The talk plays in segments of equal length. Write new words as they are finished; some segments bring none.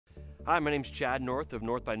Hi, my name's Chad North of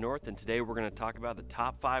North by North, and today we're going to talk about the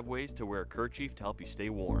top 5 ways to wear a kerchief to help you stay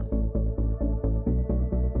warm.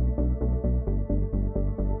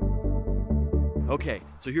 Okay,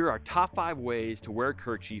 so here are our top 5 ways to wear a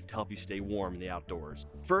kerchief to help you stay warm in the outdoors.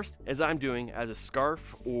 First, as I'm doing, as a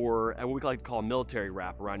scarf or what we like to call a military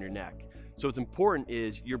wrap around your neck. So what's important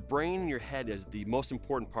is your brain and your head is the most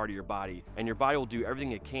important part of your body, and your body will do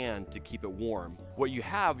everything it can to keep it warm. What you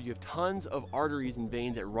have tons of arteries and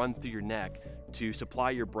veins that run through your neck to supply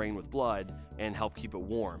your brain with blood and help keep it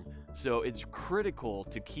warm. So it's critical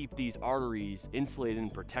to keep these arteries insulated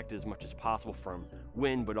and protected as much as possible from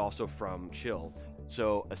wind, but also from chill.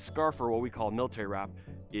 So a scarf, or what we call a military wrap,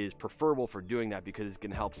 is preferable for doing that because it's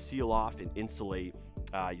going to help seal off and insulate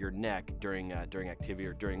your neck during activity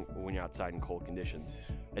or when you're outside in cold conditions.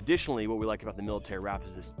 Additionally, what we like about the military wrap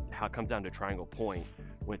is how it comes down to a triangle point.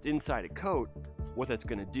 When it's inside a coat, what that's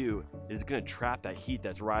going to do is it's going to trap that heat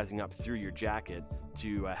that's rising up through your jacket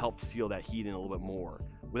to help seal that heat in a little bit more.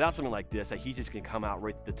 Without something like this, that heat just can come out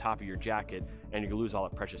right at the top of your jacket and you're gonna lose all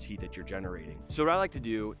that precious heat that you're generating. So what I like to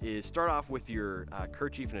do is start off with your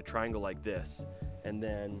kerchief in a triangle like this, and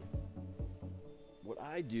then what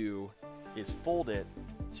I do is fold it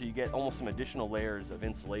so you get almost some additional layers of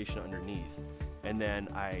insulation underneath. And then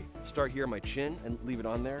I start here on my chin and leave it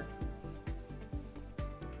on there,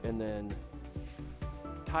 and then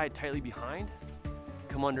tie it tightly behind,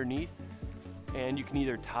 come underneath, and you can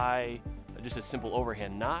either tie just a simple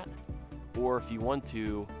overhand knot, or if you want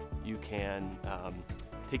to, you can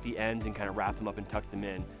take the ends and kind of wrap them up and tuck them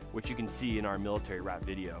in, which you can see in our military wrap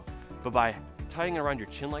video. But by tying it around your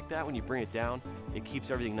chin like that, when you bring it down, it keeps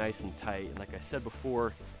everything nice and tight. And like I said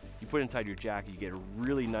before, you put it inside your jacket, you get a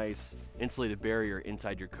really nice insulated barrier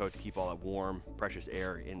inside your coat to keep all that warm, precious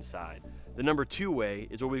air inside. The number 2 way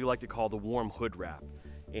is what we like to call the warm hood wrap.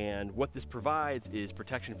 And what this provides is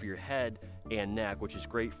protection for your head and neck, which is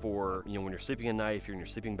great for when you're sleeping at night, if you're in your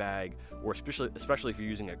sleeping bag, or especially if you're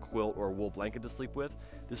using a quilt or a wool blanket to sleep with.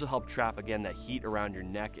 This will help trap, again, that heat around your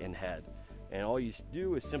neck and head. And all you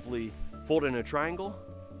do is simply fold it in a triangle,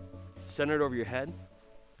 center it over your head,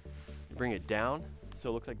 bring it down so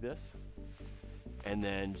it looks like this, and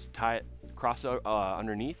then just tie it, cross it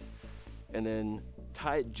underneath, and then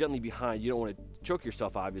tie it gently behind. You don't want to choke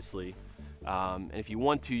yourself, obviously. And if you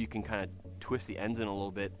want to, you can kind of twist the ends in a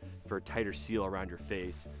little bit for a tighter seal around your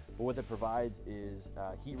face. But what that provides is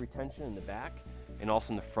heat retention in the back and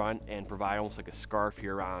also in the front, and provide almost like a scarf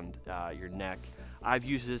here around your neck. I've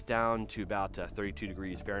used this down to about 32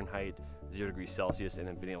 degrees Fahrenheit, 0 degrees Celsius, and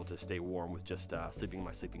have been able to stay warm with just sleeping in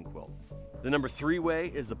my sleeping quilt. The number 3 way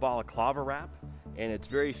is the balaclava wrap, and it's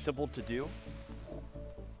very simple to do.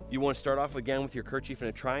 You want to start off again with your kerchief in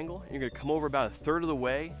a triangle, and you're going to come over about 1/3 of the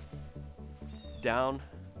way down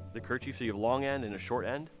the kerchief, so you have a long end and a short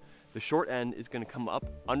end. The short end is going to come up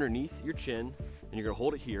underneath your chin, and you're going to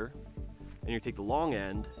hold it here, and you take the long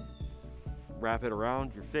end, wrap it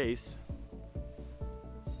around your face,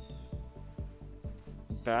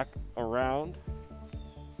 back around,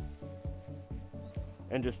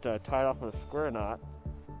 and just tie it off with a square knot.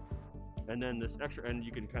 And then this extra end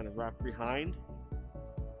you can kind of wrap behind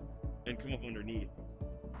and come up underneath.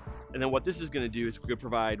 And then what this is going to do is going to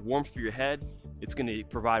provide warmth for your head. It's going to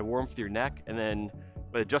provide warmth for your neck, and then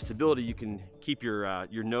by adjustability, you can keep your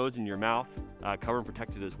nose and your mouth covered and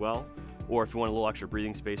protected as well. Or if you want a little extra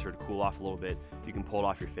breathing space or to cool off a little bit, you can pull it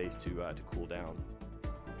off your face to cool down.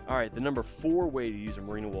 All right, the number 4 way to use a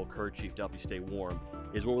merino wool kerchief to help you stay warm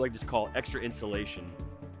is what we like to call extra insulation.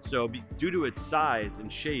 So due to its size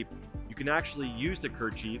and shape, you can actually use the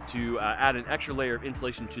kerchief to add an extra layer of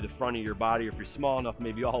insulation to the front of your body, or if you're small enough,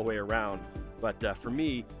 maybe all the way around. But for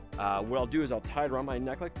me, what I'll do is I'll tie it around my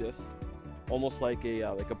neck like this, almost like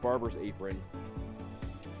a barber's apron.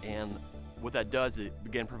 And what that does, it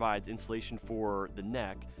again provides insulation for the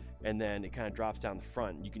neck, and then it kind of drops down the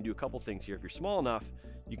front. You can do a couple things here. If you're small enough,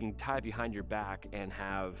 you can tie it behind your back and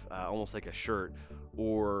have almost like a shirt,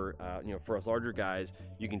 or for us larger guys,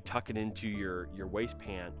 you can tuck it into your waist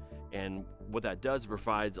pant. And what that does, it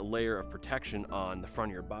provides a layer of protection on the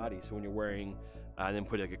front of your body. So when you're wearing, then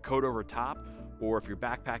put like a coat over top, or if you're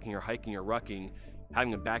backpacking or hiking or rucking,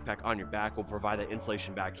 having a backpack on your back will provide that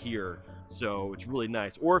insulation back here. So it's really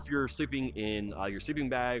nice. Or if you're sleeping in your sleeping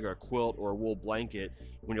bag or a quilt or a wool blanket,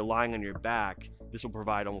 when you're lying on your back, this will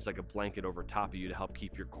provide almost like a blanket over top of you to help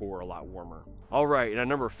keep your core a lot warmer. All right, and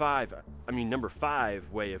number 5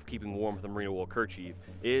 way of keeping warm with a merino wool kerchief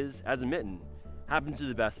is as a mitten. Happens to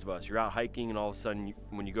the best of us. You're out hiking, and all of a sudden,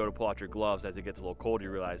 when you go to pull out your gloves, as it gets a little cold, you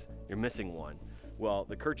realize you're missing one. Well,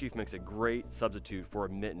 the Kerchief makes a great substitute for a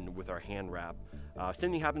mitten with our hand wrap.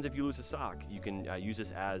 Same thing happens if you lose a sock. You can use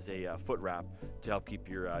this as a foot wrap to help keep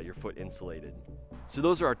your foot insulated. So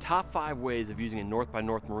those are our top 5 ways of using a North by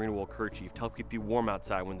North merino wool kerchief to help keep you warm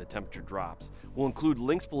outside when the temperature drops. We'll include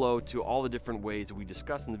links below to all the different ways that we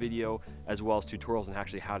discussed in the video, as well as tutorials on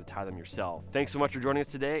actually how to tie them yourself. Thanks so much for joining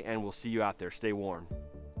us today, and we'll see you out there. Stay warm.